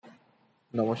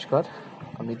নমস্কার,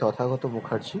 আমি তথাগত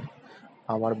মুখার্জি।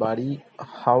 আমার বাড়ি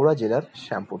হাওড়া জেলার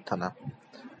শ্যামপুর থানা।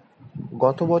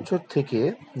 গত বছর থেকে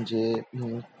যে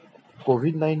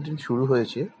কোভিড-19 শুরু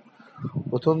হয়েছে,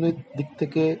 প্রথম দিক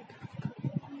থেকে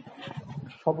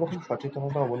সব রকম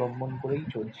সচেতনতা অবলম্বন করেই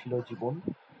চলছিল জীবন।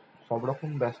 সব রকম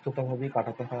ব্যস্ততাভাবেই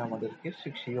কাটাতে হয় আমাদেরকে,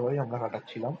 ঠিক সেইভাবেই আমরা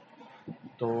কাটাচ্ছিলাম।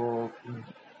 তো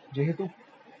যেহেতু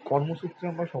কর্মসূত্রে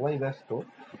আমরা সবাই ব্যস্ত,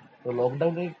 তো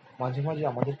লকডাউনের মাঝে মাঝে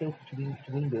আমাদেরকেও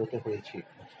কিছুদিন বেরোতে হয়েছে।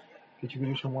 কিছু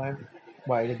কিছু সময়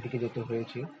বাইরের দিকে যেতে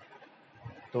হয়েছে।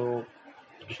 তো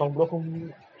সব রকম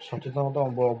সচেতনতা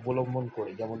অবলম্বন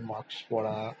করে, যেমন মাস্ক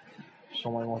পরা,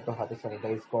 সময় মতো হাতে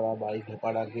স্যানিটাইজ করা, বাড়ি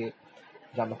ঢোকার আগে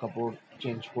জামা কাপড়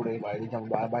চেঞ্জ করে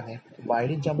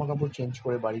বাইরের জামা কাপড় চেঞ্জ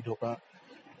করে বাড়ি ঢোকা,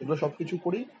 এগুলো সবকিছু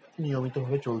করেই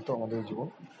নিয়মিতভাবে চলতো আমাদের জীবন।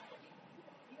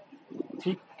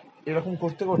 ঠিক এরকম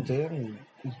করতে করতে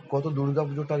গত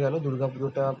দুর্গাপুজোটা গেল,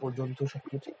 দুর্গাপুজোটা পর্যন্ত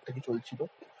সবকিছু ঠিকঠাকই চলছিল।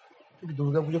 কিন্তু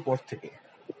দুর্গাপুজোর পর থেকে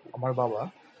আমার বাবা,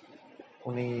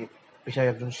 উনি পেশায়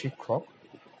একজন শিক্ষক,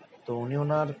 তো উনি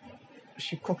ওনার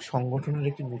শিক্ষক সংগঠনের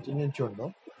একটি মিটিংয়ের জন্য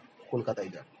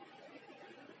কলকাতায় যান।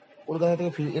 কলকাতা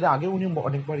থেকে ফিরে, এর আগে উনি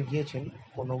অনেকবার গিয়েছেন,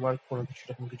 কোনোবার কোনো কিছু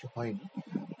রকম কিছু হয়নি।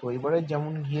 তো এবারে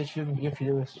যেমন গিয়েছিলেন, গিয়ে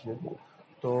ফিরে এসেছিলেন।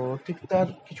 তো ঠিক তার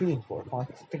কিছুদিন পর, 5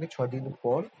 থেকে 6 দিন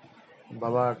পর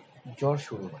বাবার জ্বর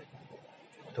শুরু হয়।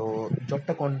 তো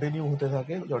জ্বরটা কন্টিনিউ হতে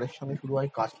থাকে, জ্বরের সঙ্গে শুরু হয়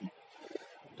কাশি।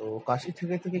 তো কাশি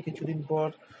থেকে থেকে কিছুদিন পর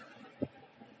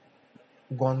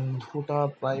গন্ধটা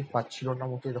প্রায় পাচ্ছিল না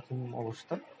মতো, এরকম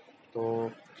অবস্থা। তো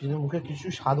কিছু মুখে কিছু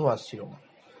স্বাদও আসছিল না।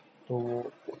 তো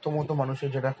প্রথমত মানুষের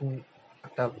যেটা এখন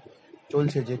একটা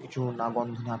চলছে, যে কিছু না,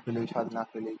 গন্ধ না পেলেই, স্বাদ না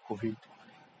পেলেই কোভিড।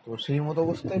 তো সেই মতো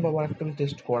অবস্থায় বাবার একটা আমি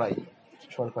টেস্ট করাই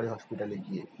সরকারি হসপিটালে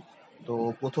গিয়ে। তো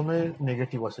প্রথমে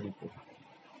নেগেটিভ আসে রিপোর্ট,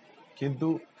 কিন্তু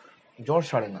জ্বর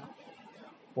সারে না,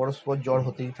 পরস্পর জ্বর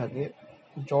হতেই থাকে।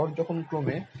 জ্বর যখন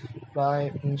ক্রমে প্রায়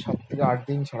 7 থেকে 8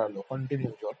 দিন ছাড়ালো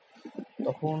কন্টিনিউ জ্বর,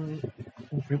 তখন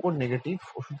রিপোর্ট নেগেটিভ,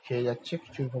 ওষুধ খেয়ে যাচ্ছে,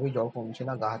 কিছুভাবেই জ্বর কমছে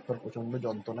না, গা হাত পার প্রচন্ড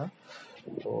যন্ত্রণা।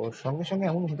 তো সঙ্গে সঙ্গে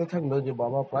এমন হতে থাকলো যে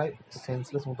বাবা প্রায়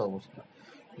সেন্সলেস মতো অবস্থা,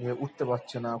 যে উঠতে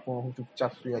পারছে না, কোনো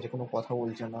চুপচাপ শুয়ে আছে, কোনো কথা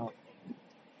বলছে না,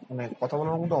 মানে কথা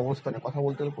বলার মতো অবস্থা নেই। কথা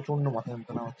বলতে গেলে প্রচন্ড মাথা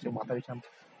যন্ত্রণা হচ্ছে, মাথা বিছান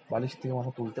বালিশ থেকে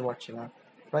মাথা তুলতে পারছে না,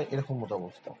 প্রায় এরকম মতো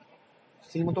অবস্থা।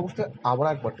 সেই মতো অবস্থায় আবার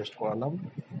একবার টেস্ট করালাম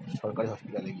সরকারি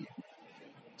হসপিটালে গিয়ে,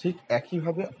 ঠিক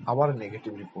একইভাবে আবার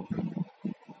নেগেটিভ রিপোর্ট।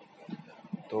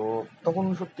 তো তখন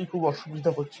সত্যি খুব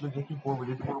অসুবিধা হচ্ছিল যে কি করবো,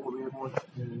 যেহেতু কোনো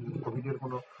কোভিডের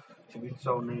কোনো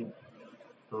চিকিৎসাও নেই।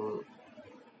 তো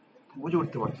বুঝে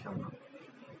উঠতে পারছিলাম না।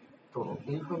 তো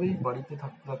এইভাবেই বাড়িতে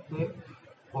থাকতে থাকতে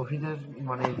কোভিডের,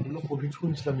 মানে এগুলো কোভিড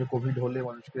শুনছিলাম যে কোভিড হলে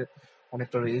মানুষকে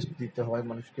অনেকটা রেস্ট দিতে হয়,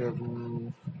 মানুষকে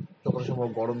যখন সম্ভব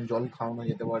গরম জল খাওয়ানো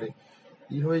যেতে পারে,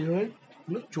 এইভাবে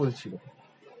এগুলো চলছিল।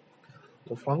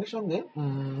 তো সঙ্গে সঙ্গে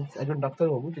একজন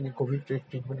ডাক্তারবাবু, যিনি কোভিড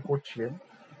ট্রিটমেন্ট করছিলেন,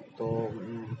 তো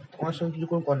ওনার সঙ্গে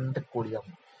কিছুক্ষণ কন্ট্যাক্ট করি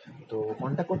আমি। তো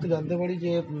কন্ট্যাক্ট করতে জানতে পারি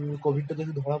যে কোভিডটা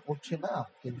যেহেতু ধরা পড়ছে না,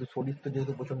 কিন্তু শরীরটা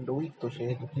যেহেতু প্রচন্ড উইক, তো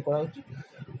সেহেতু কি করা উচিত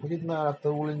উচিত না। ডাক্তার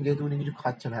বললেন যেহেতু উনি কিছু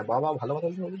খাচ্ছেন, হ্যাঁ বাবা ভালো কথা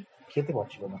বলছিল, কিছু খেতে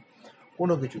পারছিল না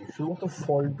কোনো কিছুই, শুধুমাত্র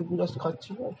ফলটুকু জাস্ট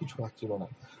খাচ্ছিল আর কিছু খাচ্ছিল না।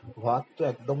 ভাত তো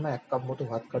একদম না, 1 কাপ মতো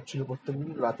ভাত খাচ্ছিল প্রত্যেকদিন,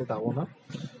 রাতে তাও না,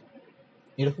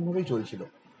 এরকম ভাবেই চলছিল।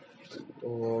 তো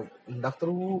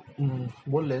ডাক্তারবাবু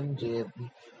বললেন যে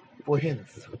পোহেন্স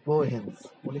পোহেন্স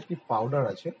বলে একটি পাউডার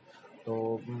আছে। তো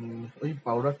ওই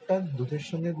পাউডারটা দুধের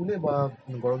সঙ্গে গুলে বা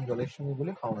গরম জলের সঙ্গে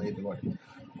গুলে খাওয়ানো যেতে পারে।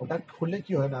 ওটা হলে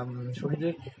কি হয় না,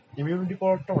 শরীরের ইমিউনিটি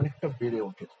পাওয়ারটা অনেকটা বেড়ে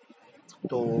ওঠে।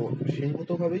 তো সেই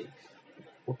মতো ভাবেই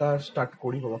ওটা স্টার্ট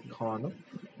করি বাবাকে খাওয়ানো।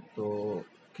 তো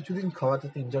কিছুদিন খাওয়াতে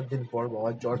 3-4 দিন পর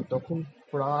বাবার জ্বর তখন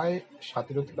প্রায়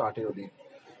 17 থেকে 18 দিন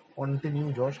কন্টিনিউ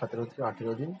জ্বর, 17 থেকে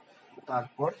 18 দিন।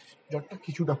 তারপর জ্বরটা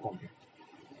কিছুটা কমে,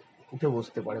 উঠে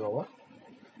বসতে পারে বাবা।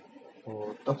 তো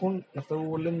তখন ডাক্তারবাবু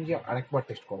বললেন যে আরেকবার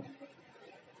টেস্ট করো।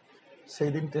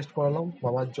 সেই দিন টেস্ট করালাম,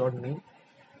 বাবার জ্বর নেই।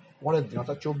 পরের দিন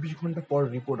অর্থাৎ 24 ঘন্টা পর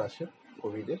রিপোর্ট আসে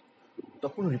কোভিডের,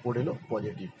 তখন রিপোর্ট এলো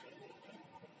পজিটিভ,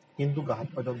 কিন্তু গা হাত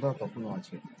পা যন্ত্রণা তখনও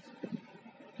আছে।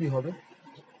 কি হবে,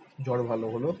 জ্বর ভালো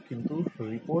হলো কিন্তু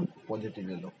রিপোর্ট পজিটিভ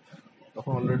এলো।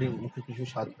 তখন অলরেডি মুখে কিছু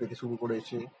স্বাদ পেতে শুরু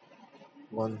করেছে,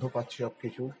 গন্ধ পাচ্ছি সব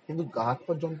কিছু, কিন্তু গা হাত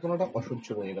পার যন্ত্রণাটা অসহ্য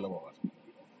হয়ে গেল বাবার।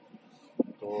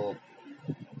 তো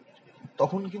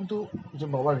তখন কিন্তু যে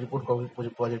বাবার রিপোর্ট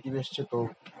পজিটিভ এসছে, তো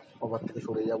বাবার থেকে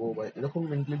সরে যাবো বা এরকম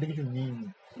মেন্টালিটি কিছু নিইনি।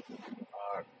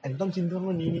 আর একদম চিন্তা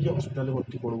ভাবনা নিইনি যে হসপিটালে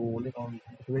ভর্তি করবো বলে, কারণ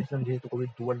ভেবেছিলাম যেহেতু কোভিড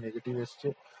 2বার নেগেটিভ এসছে,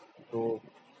 তো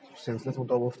সেন্সলেস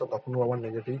মতো অবস্থা, তখনও আবার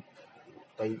নেগেটিভ,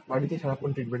 তাই বাড়িতে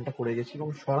সারাক্ষণ ট্রিটমেন্টটা করে গেছি এবং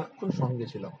সারাক্ষণ সঙ্গে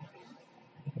ছিলাম।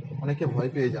 অনেকে ভয়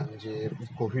পেয়ে যান যে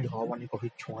কোভিড হওয়া মানে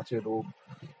কোভিড ছোঁয়াচে রোগ,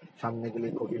 সামনে গেলে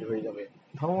কোভিড হয়ে যাবে,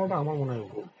 ধারণাটা আমার মনে হয়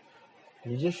ভুল।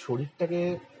 নিজের শরীরটাকে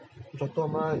যত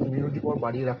আমরা ইমিউনিটি পাওয়ার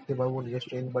বাড়িয়ে রাখতে পারবো, নিজের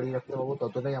স্ট্রেংথ বাড়িয়ে রাখতে পারবো,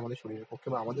 ততটাই আমাদের শরীরের পক্ষে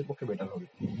বা আমাদের পক্ষে বেটার হবে।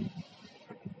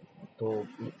 তো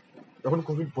যখন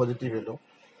কোভিড পজিটিভ এলো,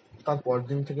 তার পরের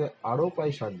দিন থেকে আরও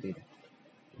প্রায় 7 দিন,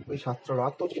 ওই 7টা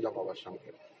রাতও ছিলাম বাবার সঙ্গে।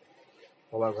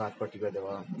 বাবার গা হাত পা টিপে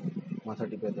দেওয়া, মাথা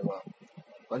টিপে দেওয়া,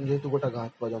 কারণ যেহেতু গোটা গা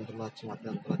হাত পা যন্ত্রণা হচ্ছে, মাথা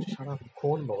যন্ত্রণা হচ্ছে,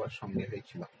 সারাক্ষণ বাবার সঙ্গে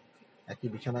হয়েছিলাম, একই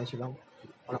বিছানায় ছিলাম।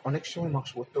 মানে অনেক সময়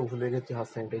মাস্ক পরতেও ভুলে গেছি, হাত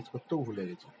স্যানিটাইজ করতেও ভুলে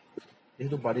গেছি,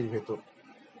 যেহেতু বাড়ির ভেতর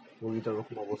রোগীটার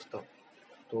ওরকম অবস্থা।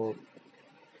 তো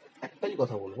একটাই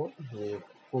কথা বলবো যে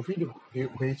কোভিড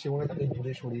হয়েছে মানে তাকে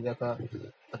দূরে সরিয়ে রাখা,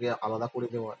 তাকে আলাদা করে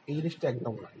দেওয়া, এই জিনিসটা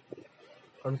একদম নয়।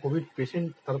 কারণ কোভিড পেশেন্ট,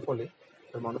 তার ফলে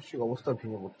তার মানসিক অবস্থা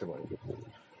ভেঙে পড়তে পারে।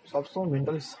 সবসময়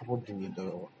মেন্টালি সাপোর্ট দিয়ে যেতে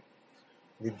হবে,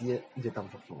 দিয়ে যেতাম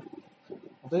সবসময়।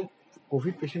 অতএব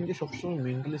কোভিড পেশেন্টকে সবসময়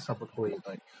মেন্টালি সাপোর্ট করে যেতে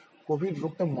হয়। কোভিড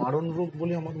রোগটা মারণ রোগ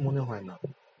বলে আমার মনে হয় না।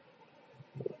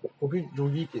 কোভিড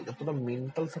রোগীকে যতটা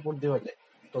মেন্টাল সাপোর্ট দেওয়া যায়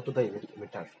ততটাই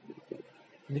বেটার।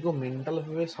 যদি কেউ মেন্টাল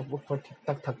ভাবে সাপোর্ট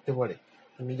ঠিকঠাক থাকতে পারে,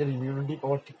 নিজের ইমিউনিটি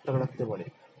পাওয়ার ঠিকঠাক রাখতে পারে,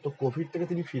 তো কোভিড থেকে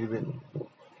তিনি ফিরবেন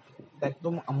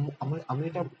একদম। আমি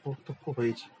এটা প্রত্যক্ষ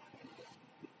হয়েছি।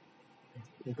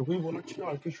 এটুকুই বলার ছিল,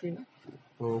 আর কিছুই না।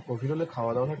 তো কোভিড হলে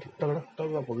খাওয়া দাওয়াটা ঠিকঠাক রাখতে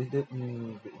হবে, বা কোভিডের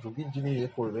রোগীর যিনি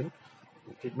করবেন,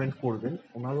 ট্রিটমেন্ট করবেন,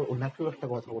 ওনাকেও একটা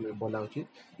কথা বলা উচিত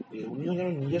যে উনিও যেন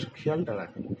নিজের খেয়ালটা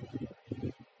রাখেন,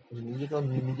 নিজেকে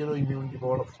নিজেরও ইমিউনিটি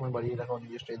পাওয়ার সময় বাড়িয়ে রাখা,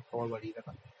 নিজের স্ট্রেংথ পাওয়ার বাড়িয়ে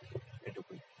রাখা,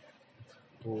 এটুকুই।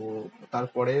 তো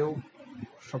তারপরেও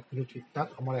সবকিছু ঠিকঠাক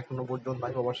আমার এখনো পর্যন্ত।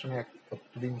 আমি বাবার সঙ্গে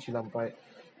দিন ছিলাম, প্রায়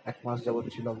 1 মাস যাবৎ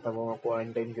ছিলাম। তারপর আমার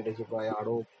কোয়ারেন্টাইন কেটেছে প্রায়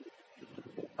আরো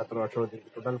 17-18 দিন,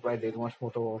 টোটাল প্রায় 1.5 মাস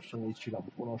মতো বাবার সঙ্গেই ছিলাম,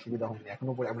 কোনো অসুবিধা হয়নি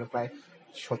এখনো। আমরা প্রায়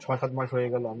 6-7 মাস হয়ে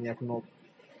গেল, আমি এখনো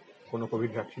কোনো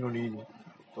কোভিড ভ্যাকসিনও নিইনি।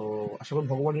 তো আশা করি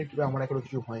ভগবানের কৃপায় আমার এখনো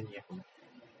কিছু হয়নি, এখনো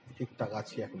ঠিকঠাক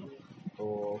আছি এখনো। তো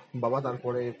বাবা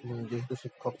তারপরে যেহেতু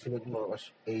শিক্ষক ছিলেন, বাবা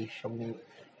এই সামনে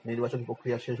নির্বাচন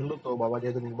প্রক্রিয়া শেষ হলো, তো বাবা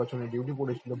যেহেতু নির্বাচনে ডিউটি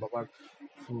পড়েছিল, বাবার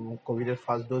কোভিডের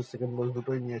ফার্স্ট ডোজ সেকেন্ড ডোজ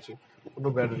দুটোই নিয়েছে, কোনো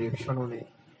ব্যাড রিয়েকশনও নেই।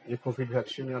 যে কোভিড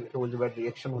ভ্যাকসিনে অনেকে বলছে ব্যাড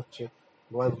রিয়েকশন হচ্ছে,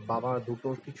 বাবা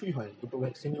দুটোর কিছুই হয়নি, দুটো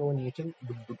ভ্যাকসিনও নিয়েছেন,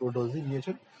 দুটো ডোজই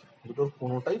নিয়েছেন, দুটোর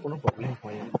কোনোটাই কোনো প্রবলেম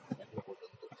হয়নি এখনো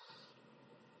পর্যন্ত।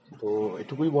 তো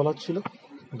এটুকুই বলার ছিল।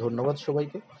 ধন্যবাদ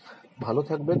সবাইকে, ভালো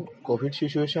থাকবেন। কোভিড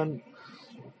সিচুয়েশন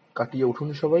কাটিয়ে উঠুন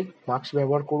সবাই, মাস্ক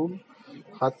ব্যবহার করুন,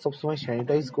 হাত সবসময়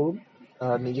স্যানিটাইজ করুন,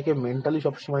 আর নিজেকে মেন্টালি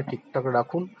সবসময় ঠিকঠাক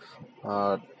রাখুন।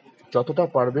 আর যতটা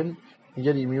পারবেন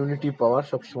নিজের ইমিউনিটি পাওয়ার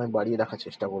সবসময় বাড়িয়ে রাখার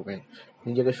চেষ্টা করবেন।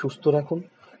 নিজেকে সুস্থ রাখুন,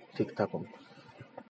 ঠিক থাকুন।